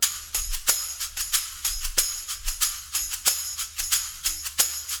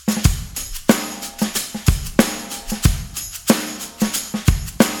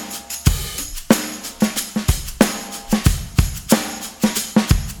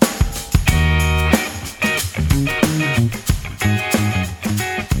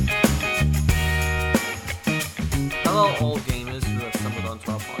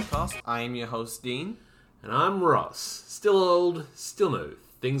I am your host, Dean. And I'm Ross. Still old, still new.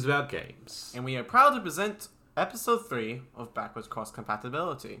 Things about games. And we are proud to present episode 3 of Backwards Cross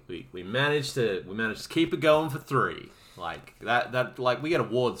Compatibility. We managed to keep it going for 3. Like that we get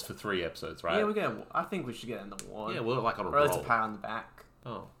awards for 3 episodes, right? Yeah, I think we should get an award. Yeah, we're like on a or at least roll. a pat on the back.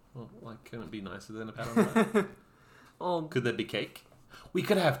 Oh, well, like, can it be nicer than a pat on the back? Well, Could there be cake? We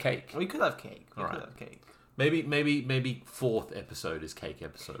could have cake. we could have cake. We Alright. could have cake. Maybe 4th episode is cake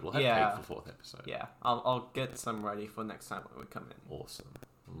episode. We'll have cake for 4th episode. Yeah, I'll get some ready for next time when we come in. Awesome.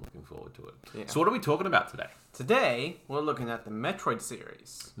 I'm looking forward to it. Yeah. So what are we talking about today? Today, we're looking at the Metroid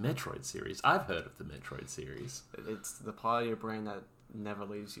series. Metroid series. I've heard of the Metroid series. It's the part of your brain that never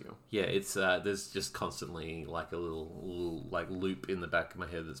leaves you. Yeah, it's there's just constantly like a little like loop in the back of my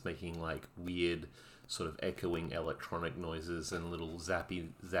head that's making like weird sort of echoing electronic noises and little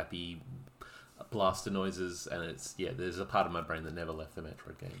zappy blaster noises, and there's a part of my brain that never left the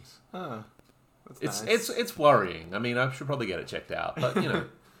Metroid games. Huh. That's It's nice. it's worrying. I mean, I should probably get it checked out, but you know,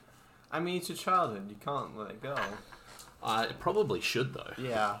 I mean, it's your childhood. You can't let it go. I probably should though.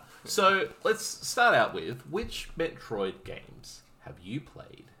 Yeah. So let's start out with which Metroid games have you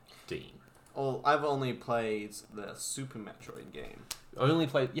played, Dean? Well, I've only played the Super Metroid game.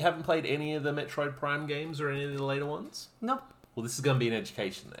 You haven't played any of the Metroid Prime games or any of the later ones? Nope. Well, this is going to be an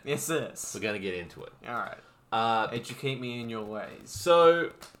education then. Yes, it is. We're going to get into it. Alright. Educate me in your ways. So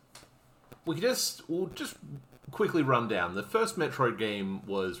we'll just quickly run down. The first Metroid game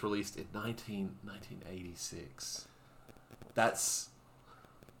was released in 1986. That's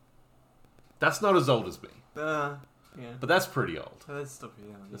not as old as me, Yeah. but that's pretty old. That's still pretty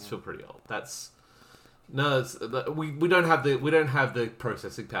young. That's still pretty old. We don't have the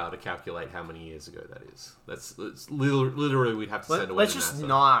processing power to calculate how many years ago that is. It's literally we'd have to send away. Let's to just NASA.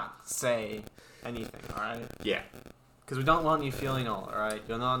 not say anything, alright? Yeah. Because we don't want you feeling old, alright?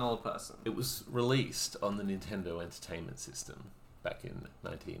 You're not an old person. It was released on the Nintendo Entertainment System back in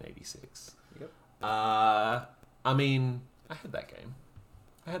 1986. Yep. I mean, I had that game.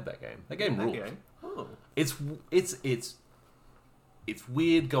 That game ruled. Okay. Oh. It's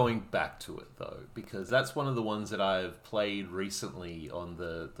weird going back to it though, because that's one of the ones that I've played recently on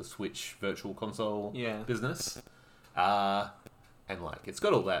the Switch Virtual Console business. And like it's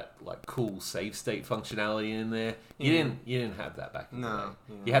got all that like cool save state functionality in there. You didn't have that back in the day.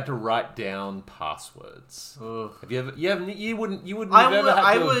 Yeah. You had to write down passwords. Ugh. Have you ever? You wouldn't I have ever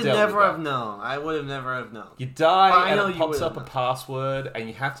had to would have have dealt never with have that. known. I would have never have known. You But die I and know it you pops would've up a known. password, and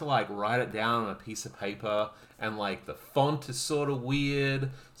you have to like write it down on a piece of paper, and like the font is sort of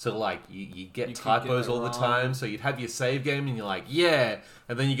weird, so like you get You keep typos getting it all the wrong. time. So you'd have your save game, and you're like, yeah,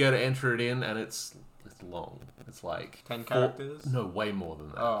 and then you go to enter it in, and it's long. It's like 10 characters? No, way more than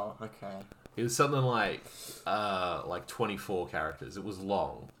that. Oh, okay. It was something like 24 characters. It was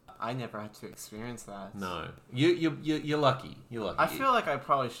long. I never had to experience that. No, you're lucky. You're lucky. I feel like I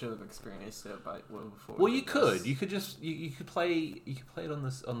probably should have experienced it before. Well, we you did could. this. You could just you could play it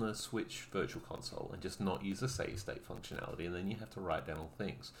on the Switch Virtual Console and just not use the save state functionality, and then you have to write down all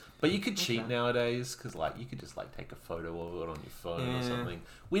things. But you could cheat Okay. nowadays because like you could just like take a photo of it on your phone or Yeah. something.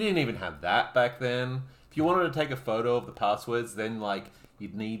 We didn't even have that back then. If you wanted to take a photo of the passwords, then like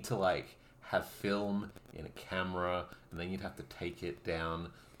you'd need to like have film in a camera, and then you'd have to take it down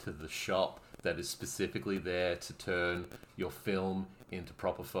to the shop that is specifically there to turn your film into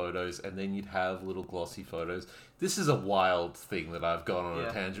proper photos, and then you'd have little glossy photos. This is a wild thing that I've gone on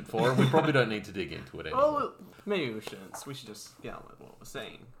a tangent for, and we probably don't need to dig into it anymore. Well, maybe we shouldn't. We should just get on with what we're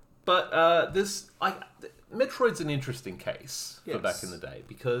saying. But Metroid's an interesting case for Yes. back in the day,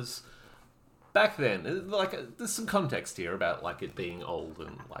 because back then, like, there's some context here about like it being old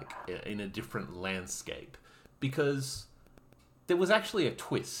and like in a different landscape, because there was actually a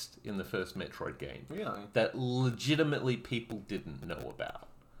twist in the first Metroid game Really? that legitimately people didn't know about,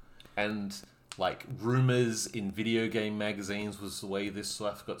 and like rumors in video game magazines was the way this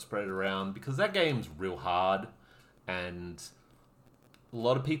stuff got spread around, because that game's real hard and a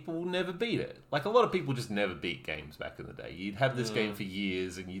lot of people never beat it. Like, a lot of people just never beat games back in the day. You'd have this game for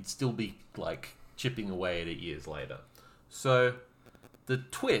years and you'd still be like chipping away at it years later. So the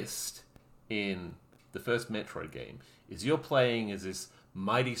twist in the first Metroid game is you're playing as this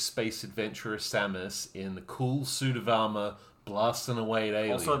mighty space adventurer Samus in the cool suit of armor blasting away at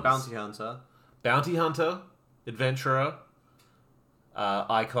aliens. Also a bounty hunter. Bounty hunter, adventurer,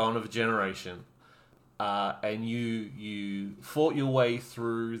 icon of a generation. And you fought your way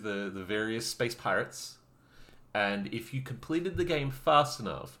through the various space pirates. And if you completed the game fast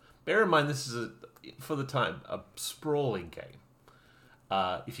enough, bear in mind this is, for the time, a sprawling game.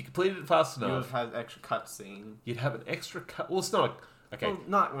 If you completed it fast You would enough, have had extra cutscene. you'd have an extra cut. Well, it's not Okay, Well,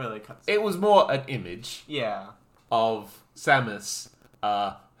 not really cutscene. it was more an image Yeah. of Samus.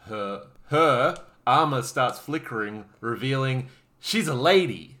 Her armor starts flickering, revealing she's a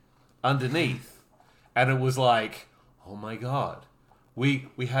lady underneath, and it was like, oh my god, we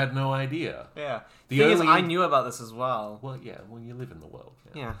had no idea. Yeah. The The thing is, only- I knew about this as well. Well, yeah, when you live in the world.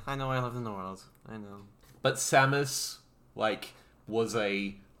 Yeah, I know I live in the world. I know. But Samus, like, was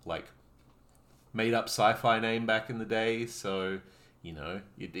a, like, made-up sci-fi name back in the day, so, you know,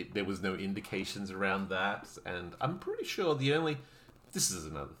 there was no indications around that, and I'm pretty sure this is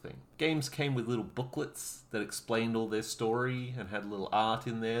another thing. Games came with little booklets that explained all their story and had little art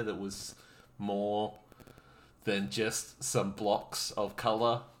in there that was more than just some blocks of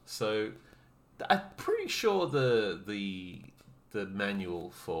color. So I'm pretty sure the manual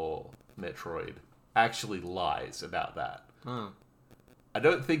for Metroid actually lies about that. Hmm. I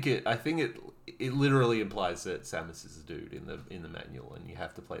don't think it. I think it literally implies that Samus is a dude in the manual, and you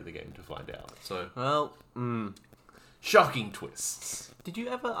have to play the game to find out. So Well, shocking twists. did you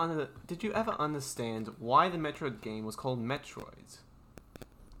ever understand why the Metroid game was called Metroid?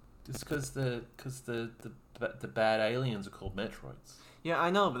 It's because the bad aliens are called Metroids. Yeah, I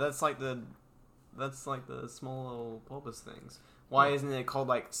know, but that's like the small little bulbous things. Why isn't it called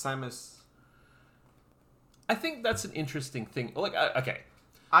like Samus? I think that's an interesting thing. Like, okay,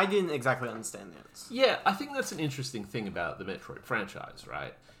 I didn't exactly understand that. yeah, I think that's an interesting thing about the Metroid franchise,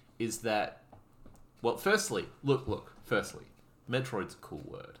 right? Is that, well, firstly, firstly, Metroid's a cool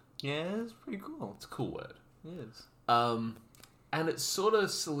word. Yeah, it's pretty cool. It's a cool word. It is. And it sort of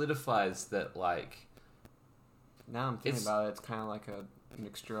solidifies that, like, Now I'm thinking It's- about it, it's kind of like a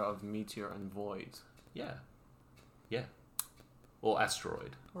mixture of meteor and void. yeah, or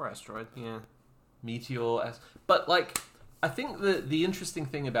asteroid. Or asteroid, yeah. Meteor, but like, I think the interesting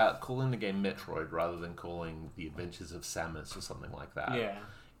thing about calling the game Metroid rather than calling The Adventures of Samus or something like that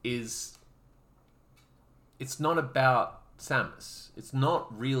is Yeah. it's not about Samus. It's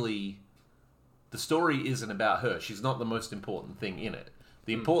not really, the story isn't about her. She's not the most important thing in it.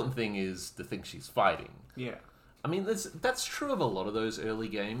 The important thing is the thing she's fighting. Yeah. I mean, that's true of a lot of those early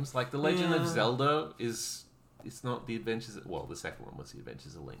games. Like The Legend of Yeah. Zelda it's not the Adventures. Well, the second one was the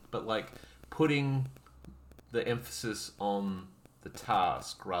Adventures of Link, but like putting the emphasis on the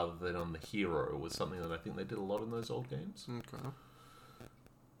task rather than on the hero was something that I think they did a lot in those old games. Okay.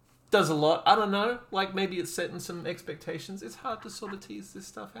 Does a lot. I don't know. Like maybe it's setting some expectations. It's hard to sort of tease this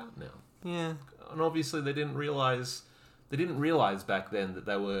stuff out now. Yeah. And obviously they didn't realize back then that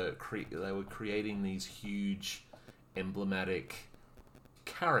they were creating these huge emblematic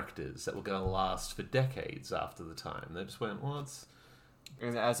characters that were going to last for decades after the time. They just went, well, it's...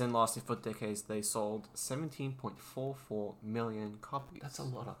 And as in lasting for decades, they sold 17.44 million copies. That's a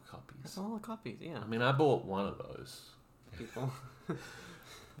lot of copies. That's a lot of copies, yeah. I mean, I bought one of those. People.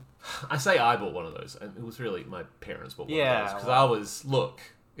 I say I bought one of those, and it was really my parents bought one Yeah, of those. Because well-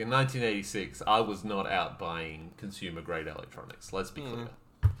 in 1986, I was not out buying consumer-grade electronics. Let's be clear.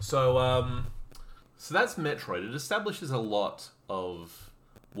 So that's Metroid. It establishes a lot of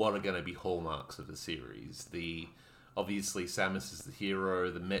what are going to be hallmarks of the series. Obviously, Samus is the hero,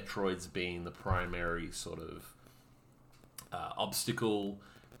 the Metroids being the primary sort of obstacle.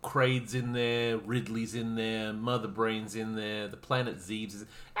 Kraid's in there, Ridley's in there, Mother Brain's in there, the planet Zeebs is...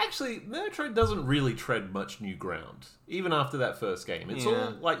 Actually, Metroid doesn't really tread much new ground, even after that first game. It's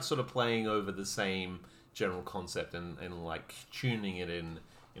all, like, sort of playing over the same general concept and like, tuning it in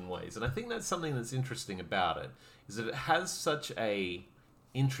ways. And I think that's something that's interesting about it, is that it has such a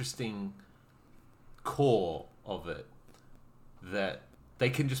interesting core of it that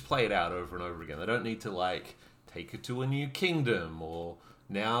they can just play it out over and over again. They don't need to, like, take her to a new kingdom, or...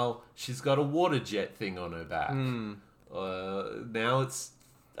 Now she's got a water jet thing on her back. Now it's,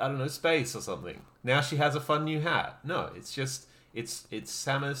 I don't know, space or something. Now she has a fun new hat. No, it's just, it's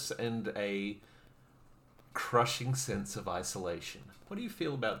Samus and a crushing sense of isolation. What do you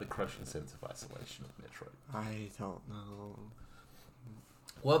feel about the crushing sense of isolation of Metroid? I don't know.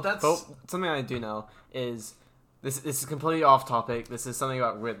 Well, that's... But something I do know is... This is completely off topic. This is something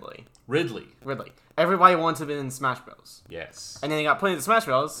about Ridley. Ridley. Everybody wants him in Smash Bros. Yes. And then he got put into Smash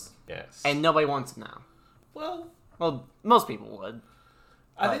Bros. Yes. And nobody wants him now. Well, most people would.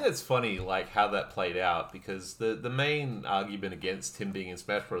 I think it's funny, like, how that played out, because the main argument against him being in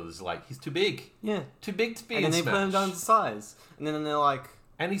Smash Bros. Is, like, he's too big. Yeah. Too big to be And in then Smash. they put him down to size. And then they're like...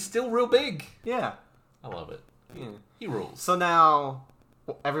 And he's still real big. Yeah. I love it. Yeah. He rules. So now,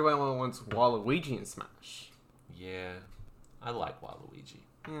 everyone wants Waluigi in Smash. Yeah. I like Waluigi.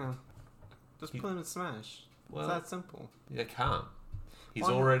 Yeah. Just put him in Smash. Well, it's that simple. They can't. He's Why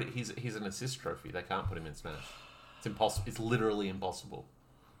not? already... He's an assist trophy. They can't put him in Smash. It's impossible. It's literally impossible.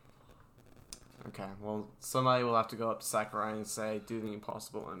 Okay, well, somebody will have to go up to Sakurai and say, "Do the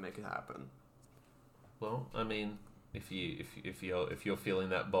impossible and make it happen." Well, I mean, if you're feeling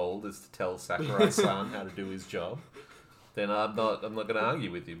that bold as to tell Sakurai-san how to do his job, then I'm not going to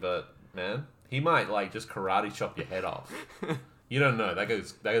argue with you. But man, he might like just karate chop your head off. You don't know. That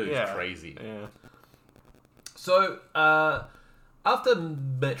goes crazy. Yeah. So after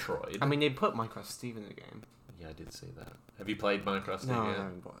Metroid, I mean, they put Minecraft Steve in the game. yeah, I did see that. Have you played Minecraft Steve No, I yet?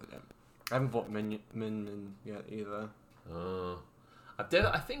 haven't bought it yet. I haven't bought Min yet either.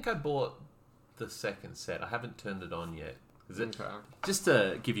 I think I bought the second set. I haven't turned it on yet. Okay. Just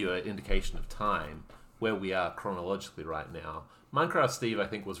to give you an indication of time, where we are chronologically right now, Minecraft Steve, I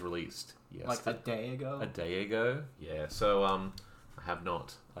think, was released Like a day ago? A day ago, yeah. So I've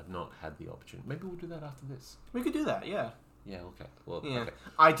not had the opportunity. Maybe we'll do that after this. We could do that, yeah. Yeah. Okay. Well. Yeah. Okay.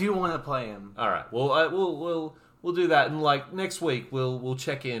 I do want to play him. All right. Well, we'll do that, and like next week we'll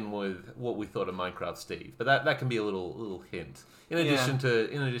check in with what we thought of Minecraft Steve. But that can be a little hint. In addition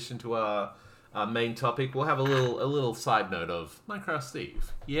to our main topic, we'll have a little side note of Minecraft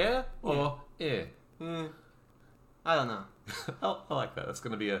Steve. Yeah or yeah. I don't know. I like that. That's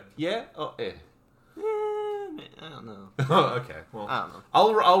going to be a yeah or eh. I don't know. Oh, okay. Well, I don't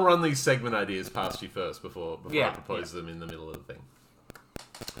know. I'll run these segment ideas past you first before I propose them in the middle of the thing.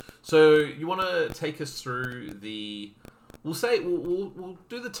 So you want to take us through the? We'll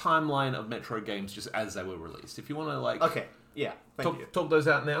do the timeline of Metroid games just as they were released. If you want to like, Okay. Yeah. Thank you. talk those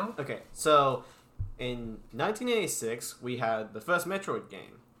out now. Okay. So, in 1986, we had the first Metroid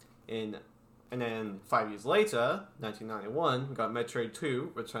game. And then 5 years later, 1991, we got Metroid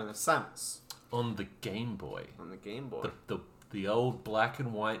 2: Return of Samus On the Game Boy. on the Game Boy. The old black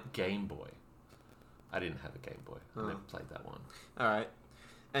and white Game Boy. I didn't have a Game Boy. I never played that one. All right.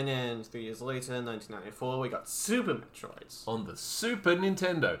 And then 3 years later, 1994, we got Super Metroid. On the Super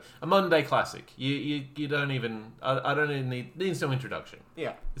Nintendo, a modern day classic. You don't even. I don't even needs no introduction.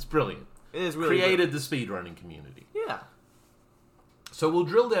 Yeah. It's brilliant. It is really Created the speedrunning community. good. Yeah. So we'll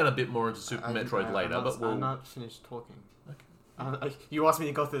drill down a bit more into Super Metroid later, I'm not, but we'll. I'm not finished talking. Okay. You asked me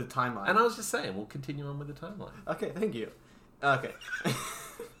to go through the timeline. And I was just saying, we'll continue on with the timeline. Okay, thank you. Okay.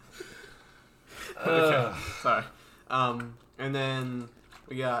 Okay. Sorry. And then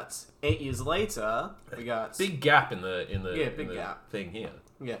we got 8 years later. We got Big gap in the big gap thing here.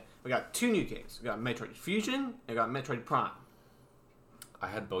 Yeah, we got 2 new games. We got Metroid Fusion and we got Metroid Prime. I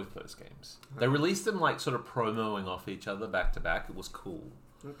had both those games. They released them like sort of promoing off each other back to back. It was cool.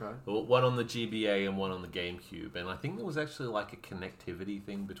 Okay. One on the GBA and one on the GameCube, and I think there was actually like a connectivity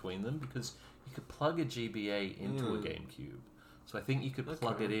thing between them because you could plug a GBA into a GameCube. So I think you could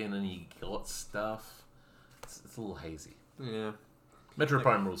plug it in and you got stuff. It's a little hazy. Yeah. Metroid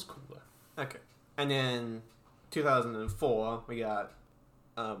Prime was cool though. Okay. And then 2004, we got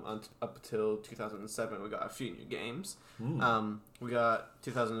up until 2007, we got a few new games. We got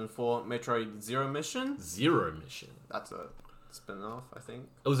 2004 Metroid Zero Mission. Zero Mission. That's a spin-off, I think.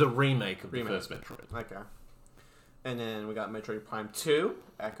 It was a remake of the first Metroid. Okay. And then we got Metroid Prime 2,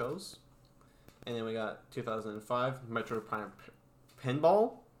 Echoes. And then we got 2005 Metroid Prime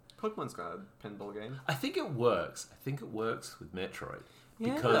Pinball. Pokemon's got a pinball game. I think it works. I think it works with Metroid.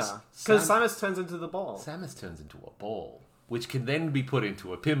 Yeah. Because Samus turns into the ball. Samus turns into a ball, which can then be put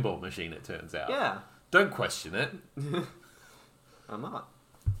into a pinball machine, it turns out. Yeah. Don't question it. I'm not.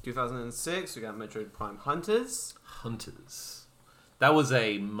 2006, we got Metroid Prime Hunters. Hunters. That was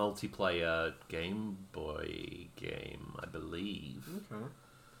a multiplayer Game Boy game, I believe. Okay.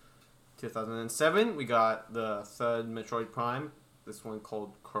 2007, we got the third Metroid Prime. This one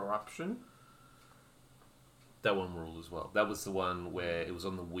called Corruption. That one ruled as well. That was the one where it was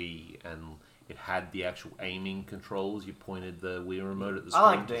on the Wii and it had the actual aiming controls. You pointed the Wii remote at the screen.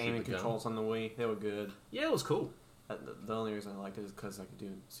 I like the to shoot aiming the gun. controls on the Wii. They were good. Yeah, it was cool. The only reason I liked it is because I could do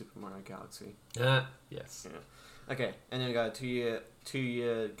Super Mario Galaxy. Yes. Yeah. Okay, and then we got a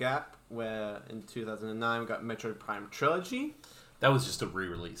two-year gap where in 2009 we got Metroid Prime Trilogy. That was just a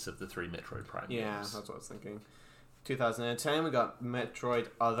re-release of the 3 Metroid Prime Yeah, games. that's what I was thinking. 2010 we got Metroid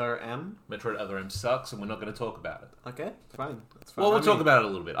Other M. Metroid Other M sucks, and we're not going to talk about it. Okay, it's fine. That's fine. Well, we'll talk about it a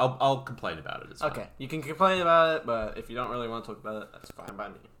little bit. I'll complain about it. It's fine. Okay, you can complain about it, but if you don't really want to talk about it, that's fine by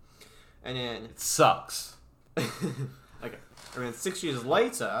me. And then It sucks. okay, and then 6 years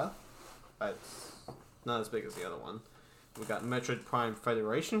later, it's not as big as the other one. We got Metroid Prime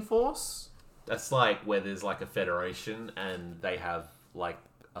Federation Force. That's like where there's like a federation and they have like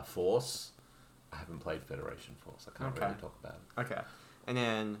a force. I haven't played Federation Force. I can't really talk about it. Okay. And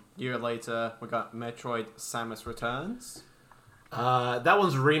then a year later, we got Metroid Samus Returns. That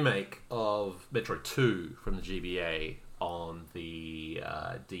one's a remake of Metroid 2 from the GBA on the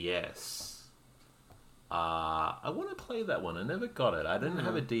DS. I want to play that one. I never got it. I didn't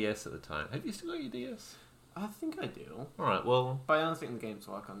have a DS at the time. Have you still got your DS? I think I do. Alright, well... But I don't think the games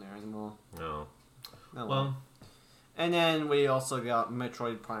work on there anymore. No. Oh, Well... And then we also got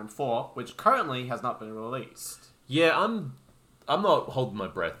Metroid Prime 4, which currently has not been released. Yeah, I'm not holding my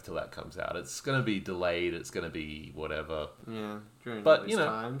breath till that comes out. It's going to be delayed. It's going to be whatever. Yeah, during But release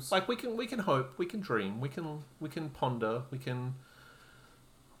times. like we can hope, we can dream, we can ponder, we can.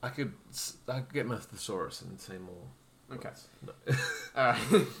 I could get my thesaurus and say more. Okay. No.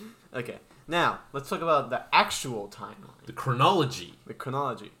 Alright. Okay. Now, let's talk about the actual timeline. The chronology. The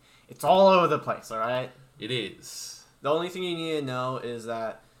chronology. It's all over the place, alright? It is. The only thing you need to know is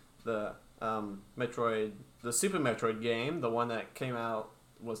that the the Super Metroid game, the one that came out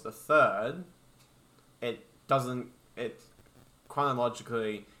was the third.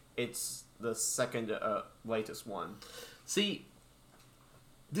 Chronologically, it's the second latest one. See,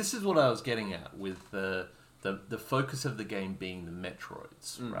 this is what I was getting at with the focus of the game being the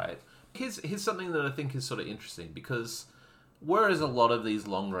Metroids, right? Here's something that I think is sort of interesting, because whereas a lot of these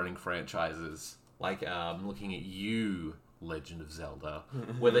long-running franchises, like looking at you, Legend of Zelda,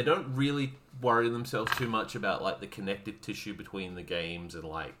 where they don't really worry themselves too much about like the connective tissue between the games and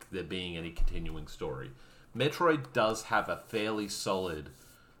like there being any continuing story, Metroid does have a fairly solid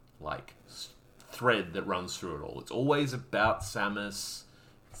like thread that runs through it all. It's always about Samus.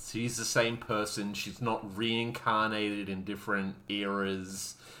 She's the same person. She's not reincarnated in different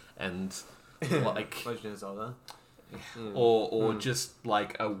eras and like Legend of Zelda. or just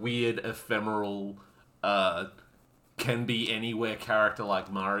like a weird ephemeral can be anywhere character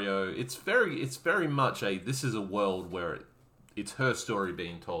like Mario. It's very much this is a world where it's her story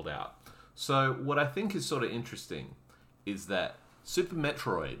being told out. So what I think is sort of interesting is that Super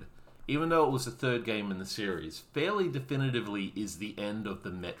Metroid, even though it was the third game in the series, fairly definitively is the end of the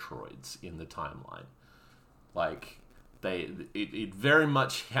Metroids in the timeline. Like it very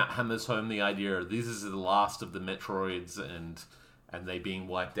much hammers home the idea of this is the last of the Metroids and they being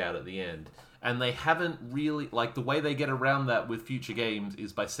wiped out at the end. And they haven't really, like, the way they get around that with future games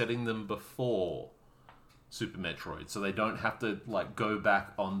is by setting them before Super Metroid, so they don't have to like go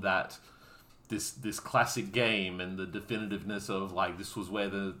back on that this classic game and the definitiveness of like this was where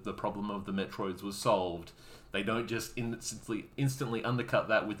the problem of the Metroids was solved. They don't just instantly undercut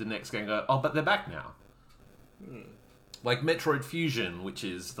that with the next game and go, oh, but they're back now. Like Metroid Fusion, which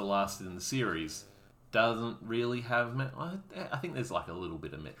is the last in the series, doesn't really have... I think there's like a little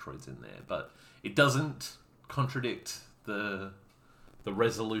bit of Metroids in there, but it doesn't contradict the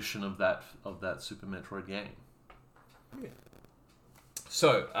resolution of that Super Metroid game. Yeah.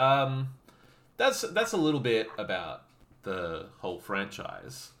 So, that's a little bit about the whole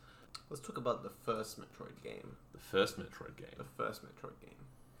franchise. Let's talk about the first Metroid game. The first Metroid game.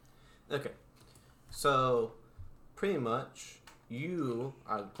 Okay. So, pretty much, you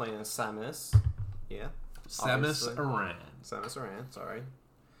are playing as Samus. Yeah. Samus obviously. Aran. Samus Aran, sorry.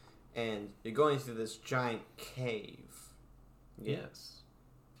 And you're going through this giant cave. Yeah. Yes.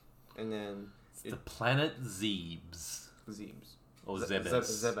 And then... It's the planet Zebes. Zebes. Or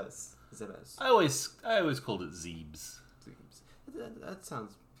Zebes. Zebes. I always called it Zebes. Zebes. That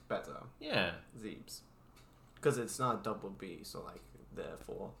sounds better. Yeah. Zebes. Because it's not double B, so like,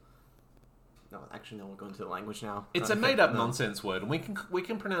 therefore... No, actually, no, we're going to the language now. It's a made-up nonsense word, and we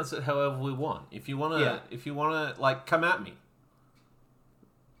can pronounce it however we want. If you wanna, like, come at me.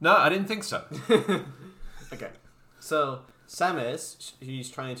 No, I didn't think so. Okay, so Samus, he's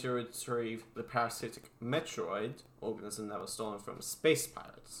trying to retrieve the parasitic Metroid organism that was stolen from space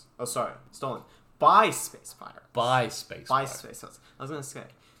pirates. Oh, sorry, stolen by space pirates. By space pirates. I was gonna say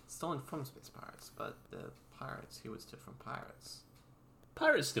stolen from space pirates, but the pirates he would steal from pirates.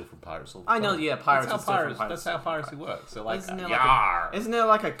 Pirates steal from pirates all the I time. know, yeah, pirates. That's how piracy works. So like, isn't yar. there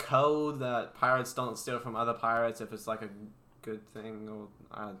like a code that pirates don't steal from other pirates if it's like a good thing? Or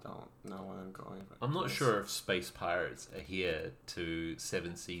I don't know what I'm going for. I'm not sure if space pirates adhere to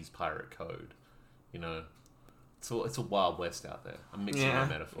Seven Seas pirate code. You know, it's a wild west out there. I'm mixing my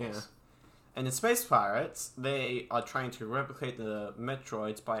metaphors. Yeah. And the space pirates, they are trying to replicate the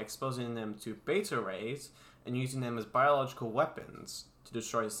Metroids by exposing them to beta rays and using them as biological weapons to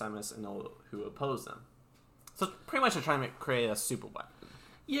destroy Samus and all who oppose them. So pretty much they're trying to create a super weapon.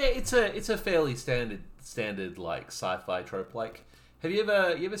 Yeah, it's a fairly standard like sci-fi trope. Like, have you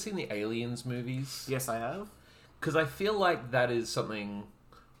ever seen the Aliens movies? Yes, I have. Because I feel like that is something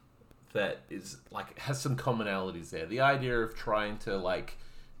that is like has some commonalities there. The idea of trying to like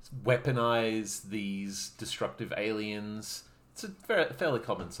weaponize these destructive aliens. It's a fairly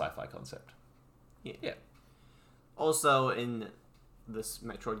common sci-fi concept. Yeah. Yeah. Also, in this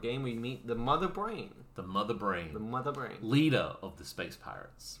Metroid game, we meet the Mother Brain. The Mother Brain. The Mother Brain. Leader of the Space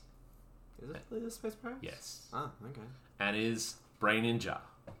Pirates. Is it the Space Pirates? Yes. Ah, okay. And is Brain in Jar.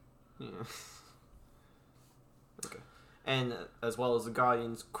 Yeah. Okay. And as well as the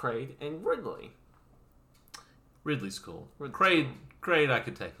Guardians, Kraid and Ridley. Ridley's cool. Ridley's Kraid I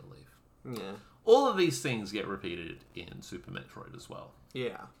could take or leave. Yeah. All of these things get repeated in Super Metroid as well.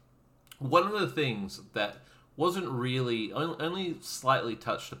 Yeah. One of the things that wasn't really, only slightly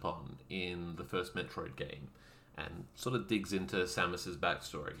touched upon in the first Metroid game, and sort of digs into Samus's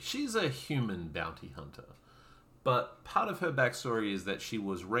backstory. She's a human bounty hunter, but part of her backstory is that she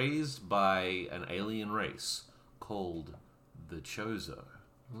was raised by an alien race called the Chozo.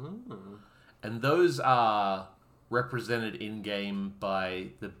 Mm. And those are represented in-game by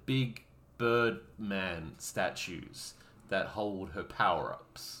the big Birdman statues that hold her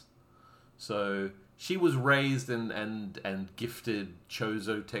power-ups. So she was raised and gifted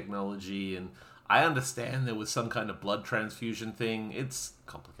Chozo technology, and I understand there was some kind of blood transfusion thing. It's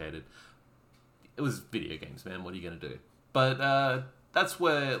complicated. It was video games, man. What are you going to do? But that's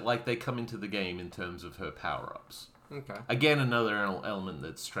where they come into the game in terms of her power-ups. Okay. Again, another element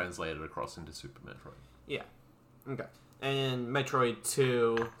that's translated across into Super Metroid. Yeah. Okay. And Metroid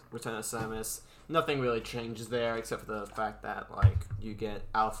 2, Return of Samus, nothing really changes there except for the fact that you get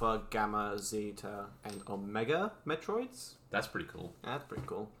Alpha, Gamma, Zeta, and Omega Metroids. That's pretty cool. That's pretty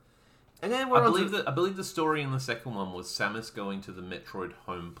cool. And then I believe the story in the second one was Samus going to the Metroid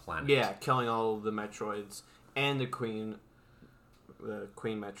home planet. Yeah, killing all the Metroids and the Queen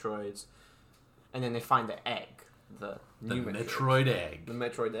Metroids, and then they find the egg, the new Metroid egg, the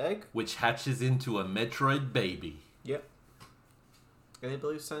Metroid egg, which hatches into a Metroid baby. Yep. And they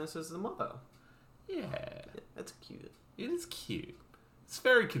believe Samus is the mother. Yeah, that's cute. It is cute. It's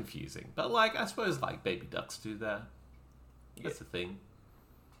very confusing, but I suppose baby ducks do that. That's the thing.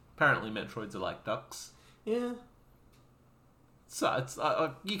 Apparently, Metroids are like ducks. Yeah. So it's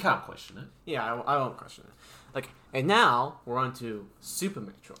you can't question it. Yeah, I won't question it. And now we're on to Super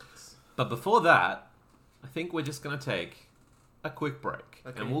Metroids. But before that, I think we're just going to take a quick break,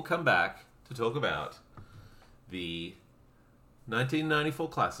 and we'll come back to talk about the 1994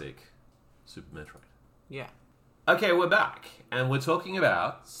 classic Super Metroid. Yeah. Okay, we're back, and we're talking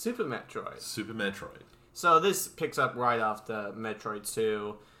about Super Metroid. Super Metroid. So this picks up right after Metroid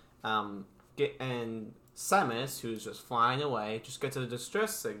 2. And Samus, who's just flying away, just gets a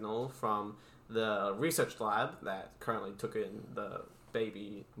distress signal from the research lab that currently took in the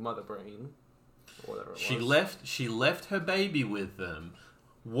baby Mother Brain, or whatever it was. She left her baby with them,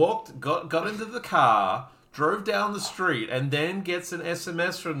 got into the car, drove down the street, and then gets an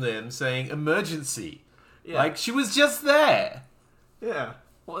SMS from them saying emergency. Yeah. She was just there. Yeah.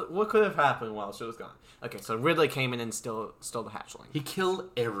 What could have happened while she was gone? Okay, so Ridley came in and stole the hatchling. He killed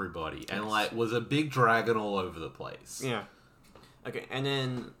everybody and was a big dragon all over the place. Yeah. Okay, and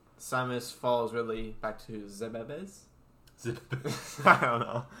then Samus follows Ridley back to Zebebez. I don't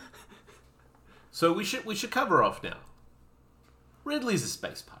know. So we should cover off now. Ridley's a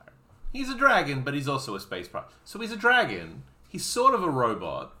space pirate. He's a dragon, but he's also a space pirate. So he's a dragon. He's sort of a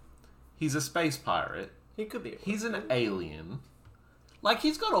robot. He's a space pirate. He could be. He's an alien.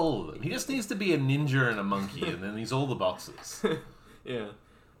 He's got all of them. He just needs to be a ninja and a monkey, and then he's all the boxes. Yeah.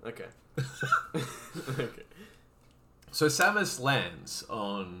 Okay. Okay. So Samus lands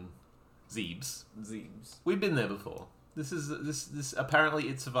on Zebes. We've been there before. This apparently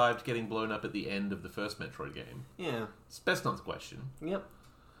it survived getting blown up at the end of the first Metroid game. Yeah. It's best not to question. Yep.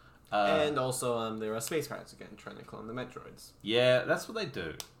 And also, there are space pirates again trying to clone the Metroids. Yeah, that's what they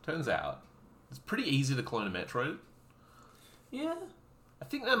do. Turns out, it's pretty easy to clone a Metroid. Yeah. I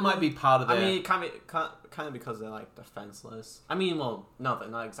think that might be part of their... I mean, kind of because they're, defenseless. I mean, well, no, they're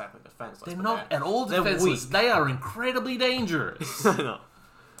not exactly defenseless. They're not at all defenseless. They are incredibly dangerous. I know.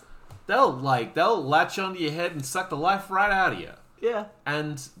 They'll latch onto your head and suck the life right out of you. Yeah.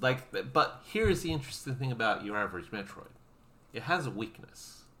 And, but here is the interesting thing about your average Metroid. It has a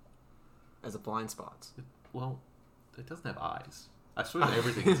weakness. As a blind spot. It doesn't have eyes. I suppose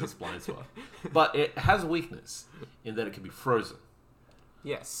everything is its blind spot. But it has a weakness in that it can be frozen.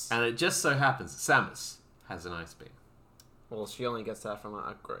 Yes. And it just so happens that Samus has an ice beam. Well, she only gets that from an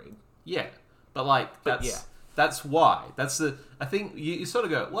upgrade. Yeah. But that's why. I think you sort of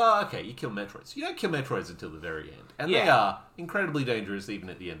go, well, okay, you kill Metroids. You don't kill Metroids until the very end. And they are incredibly dangerous even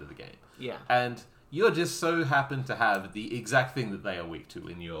at the end of the game. Yeah. And you just so happen to have the exact thing that they are weak to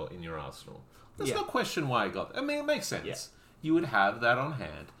in your arsenal. There's no question why I got that. I mean, it makes sense. Yeah. You would have that on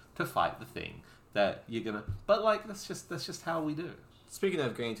hand to fight the thing that you're gonna. But like that's just how we do. Speaking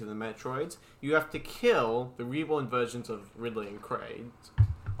of getting to the Metroids, you have to kill the reborn versions of Ridley and Kraid,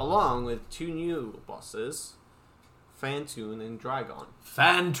 along with 2 new bosses, Phantoon and Dragon.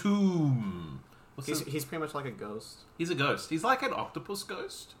 Phantom. He's pretty much like a ghost. He's a ghost. He's like an octopus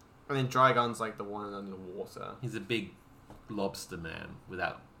ghost. And then Dragon's like the one under the water. He's a big lobster man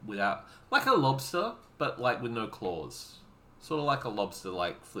without like a lobster, but like with no claws. Sort of like a lobster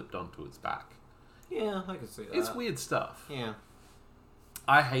like flipped onto its back. Yeah, I can see that. It's weird stuff. Yeah.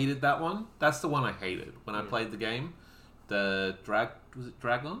 I hated that one. That's the one I hated when I played the game. The was it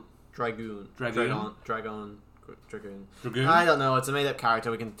Dragon? Dragoon. Dragoon. Dragoon. I don't know. It's a made-up character.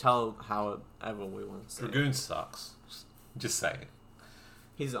 We can tell however we want to say. Dragoon sucks. Just saying.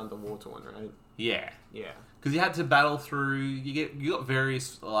 He's the underwater one, right? Yeah. Yeah. Because you had to battle through. You got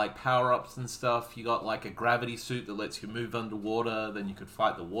various like power-ups and stuff. You got like a gravity suit that lets you move underwater. Then you could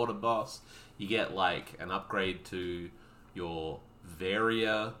fight the water boss. You get like an upgrade to your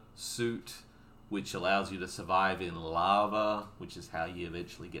Varia suit, which allows you to survive in lava, which is how you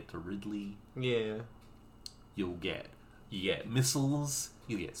eventually get to Ridley. Yeah. You get missiles,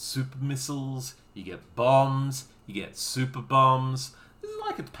 you get super missiles, you get bombs, you get super bombs. This is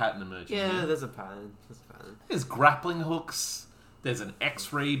like a pattern emerging. Yeah, there's a pattern. There's grappling hooks. There's an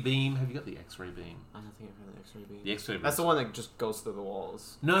X-ray beam. Have you got the X-ray beam? I don't think I've got an X-ray beam. The X-ray beam. That's the one that just goes through the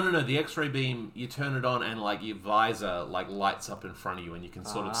walls. No. The X-ray beam, you turn it on and like your visor like lights up in front of you, and you can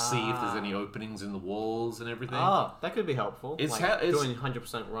sort of see if there's any openings in the walls and everything. Oh, that could be helpful. It's like doing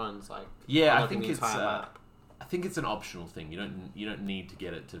 100% runs, like I think it's map. I think it's an optional thing. You don't need to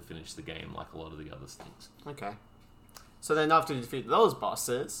get it to finish the game like a lot of the other things. Okay. So then after you defeat those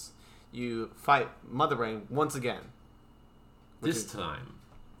bosses, you fight Mother Brain once again. This time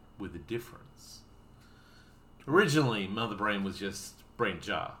with a difference. Originally, Mother Brain was just Brain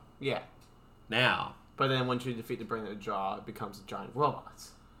Jar. Yeah. Now. But then once you defeat the Brain of the Jar, it becomes a giant robot.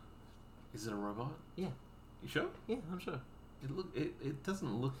 Is it a robot? Yeah. You sure? Yeah, I'm sure. It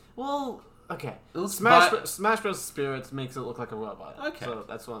doesn't look... Well, okay. Smash Bros. Spirits makes it look like a robot. Okay. So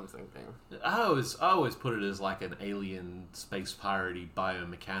that's what I'm thinking. I always put it as like an alien space piratey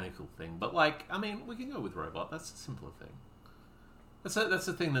biomechanical thing. But like, I mean, we can go with robot. That's a simpler thing. That's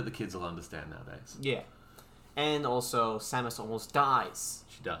a thing that the kids will understand nowadays. Yeah. And also, Samus almost dies.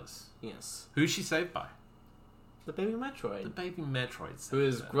 She does. Yes. Who's she saved by? The baby Metroid. The baby Metroid. Who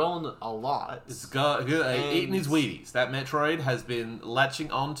has grown a lot. It's eating his Wheaties. That Metroid has been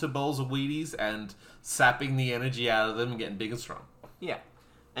latching onto bowls of Wheaties and sapping the energy out of them and getting big and strong. Yeah.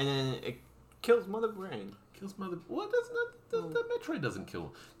 And then it kills Mother Brain. What? The Metroid doesn't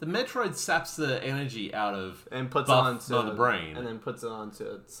kill. The Metroid saps the energy out of and puts it onto Mother Brain, and then puts it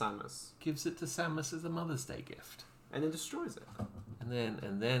onto Samus. Gives it to Samus as a Mother's Day gift, and then destroys it. And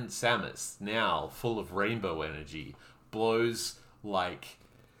then Samus, now full of rainbow energy, blows like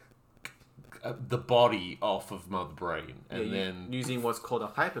the body off of Mother Brain, and then using what's called a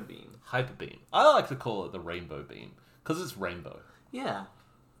hyper beam. Hyper beam. I like to call it the rainbow beam because it's rainbow. Yeah.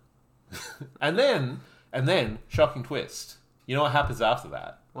 And then, shocking twist. You know what happens after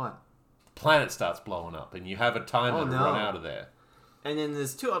that? What? The planet starts blowing up, and you have a timer to run out of there. And then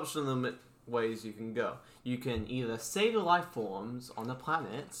there's 2 optional ways you can go. You can either save the life forms on the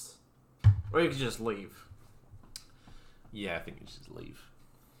planets, or you can just leave. Yeah, I think you should just leave.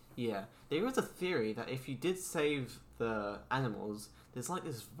 Yeah. There is a theory that if you did save the animals, there's like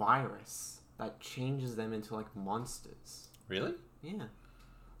this virus that changes them into like monsters. Really? Yeah.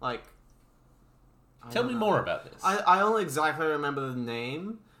 Like... Tell me more about this. I don't exactly remember the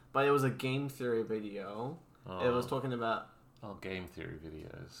name, but it was a game theory video. Oh. It was talking about... Oh, game theory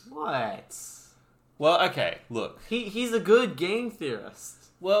videos. What? Well, okay, look. He's a good game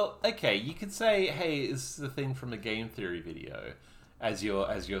theorist. Well, okay, you could say, hey, this is the thing from a game theory video as your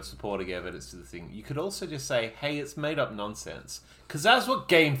supporting evidence to the thing. You could also just say, hey, it's made up nonsense. Because that's what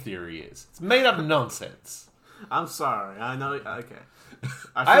game theory is. It's made up nonsense. I'm sorry. I know... Okay.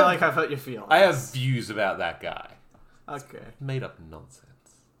 I feel like I've hurt your feelings. I have views about that guy. Okay. Made up nonsense.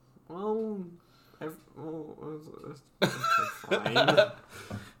 Well, fine.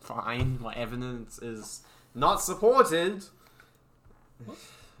 Fine. My evidence is not supported.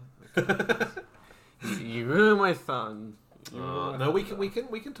 You ruined my fun. No, we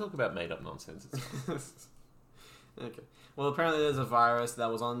can talk about made up nonsense. Okay. Well, apparently there's a virus that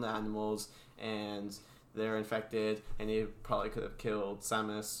was on the animals, and they're infected, and it probably could have killed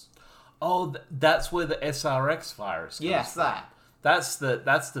Samus. Oh, that's where the SRX virus comes Yes, from. that. That's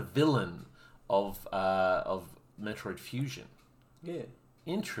the villain of Metroid Fusion. Yeah.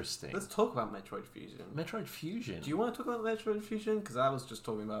 Interesting. Let's talk about Metroid Fusion. Metroid Fusion. Do you want to talk about Metroid Fusion? Because I was just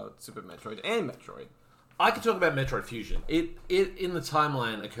talking about Super Metroid and Metroid. I could talk about Metroid Fusion. It in the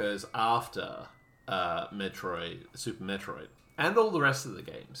timeline occurs after Super Metroid, and all the rest of the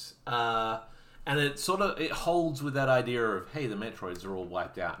games. And it holds with that idea of, hey, the Metroids are all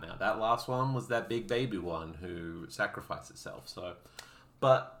wiped out now. That last one was that big baby one who sacrificed itself. So,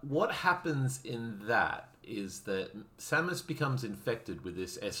 but what happens in that is that Samus becomes infected with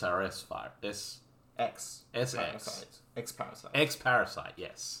this SRS virus. SX. X-Parasite. X-Parasite,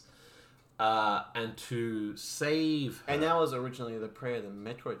 yes. And to save her... And that was originally the prey of the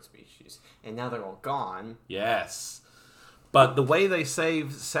Metroid species. And now they're all gone. Yes. But the way they save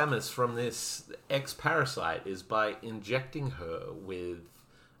Samus from this X-Parasite is by injecting her with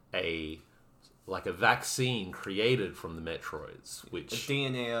a vaccine created from the Metroids, which... The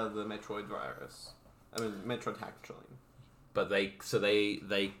DNA of the Metroid virus. I mean, Metroid actually. But they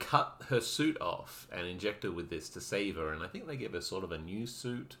cut her suit off and inject her with this to save her, and I think they give her sort of a new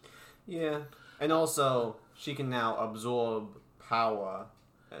suit. Yeah. And also, she can now absorb power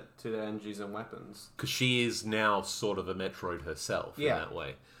to the energies and weapons. Because she is now sort of a Metroid herself in Yeah. that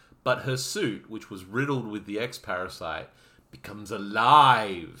way. But her suit, which was riddled with the X-Parasite, becomes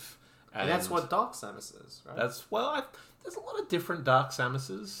alive. And that's what Dark Samus is, right? There's a lot of different Dark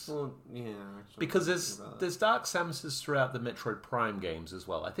Samuses. Well, yeah. Actually, Because there's Dark Samuses throughout the Metroid Prime games as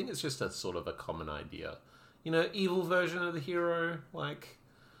well. I think it's just a sort of a common idea. You know, evil version of the hero, like...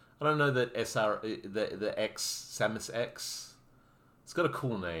 I don't know that the X, Samus X, it's got a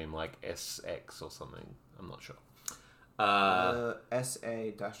cool name, like SX or something. I'm not sure.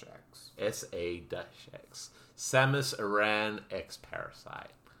 SA-X. SA-X. Samus Aran X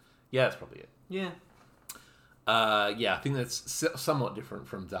Parasite. Yeah, that's probably it. Yeah. Yeah, I think that's somewhat different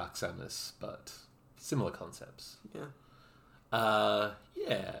from Dark Samus, but similar concepts. Yeah.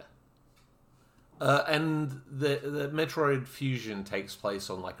 Yeah. And the Metroid Fusion takes place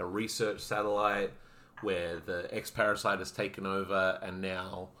on like a research satellite where the X-Parasite has taken over, and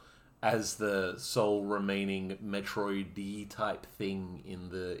now as the sole remaining Metroid-y type thing in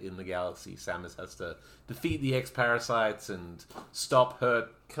the galaxy, Samus has to defeat the X-Parasites and stop her.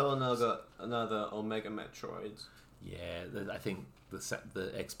 Kill another Omega Metroid. Yeah, I think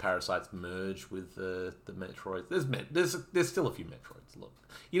the X-Parasites merge with the Metroids. There's still a few Metroids. Look,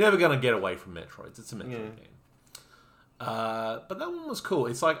 you're never gonna get away from Metroids. It's a Metroid game. But that one was cool.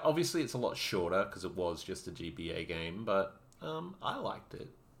 It's like, obviously it's a lot shorter because it was just a GBA game, but I liked it.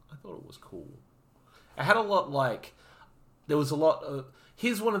 I thought it was cool. It had a lot there was a lot of.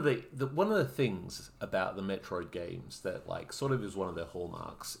 Here's one of the things about the Metroid games that like sort of is one of their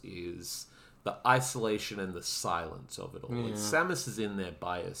hallmarks is the isolation and the silence of it all. Yeah. Like, Samus is in there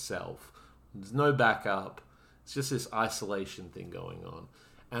by herself. There's no backup. It's just this isolation thing going on.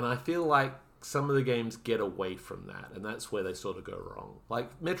 And I feel like some of the games get away from that, and that's where they sort of go wrong.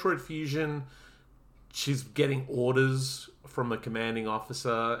 Like Metroid Fusion, she's getting orders from a commanding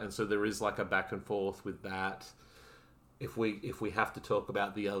officer, and so there is like a back and forth with that. If we have to talk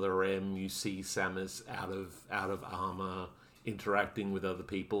about the other M, you see Samus out of armor interacting with other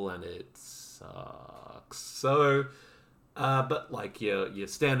people, and it sucks. So, but like your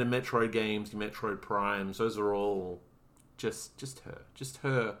standard Metroid games, your Metroid Primes, those are all just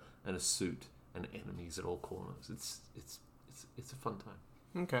her and a suit and enemies at all corners. It's a fun time.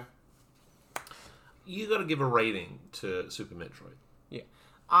 Okay. You got to give a rating to Super Metroid. Yeah.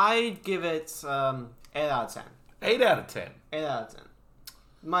 I'd give it 8 out of 10. 8 out of 10. 8 out of 10.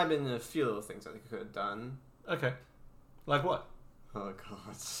 Might have been a few little things I could have done. Okay. Like what? Oh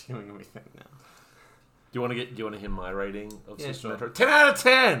god, you're making me think now. Do you want to hear my rating of Yeah, Super sure. Metroid? 10 out of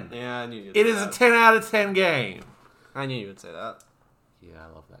 10. Yeah, I knew you'd It say is that. a 10 out of 10 game. I knew you would say that. Yeah, I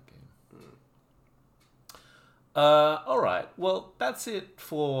love that game. Alright, well, that's it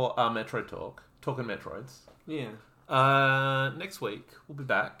for our Metroid Talk. Talking Metroids. Yeah. Next week, we'll be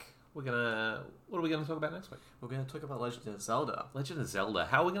back. What are we going to talk about next week? We're going to talk about Legend of Zelda. Legend of Zelda.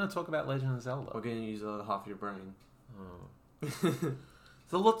 How are we going to talk about Legend of Zelda? We're going to use the other half of your brain. Oh. There's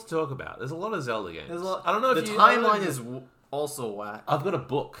a lot to talk about. There's a lot of Zelda games. There's a lot. I don't know if the you... timeline is also whack. I've got a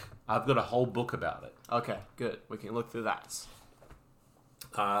book. I've got a whole book about it. Okay, good. We can look through that.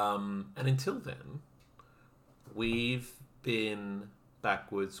 And until then, we've been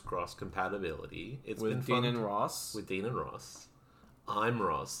backwards cross compatibility. It's been With fun Dean and Ross. with Dean and Ross. I'm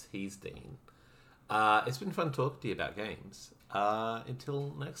Ross. He's Dean. It's been fun talking to you about games.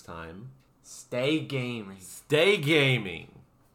 Until next time, Stay gaming. stay gaming.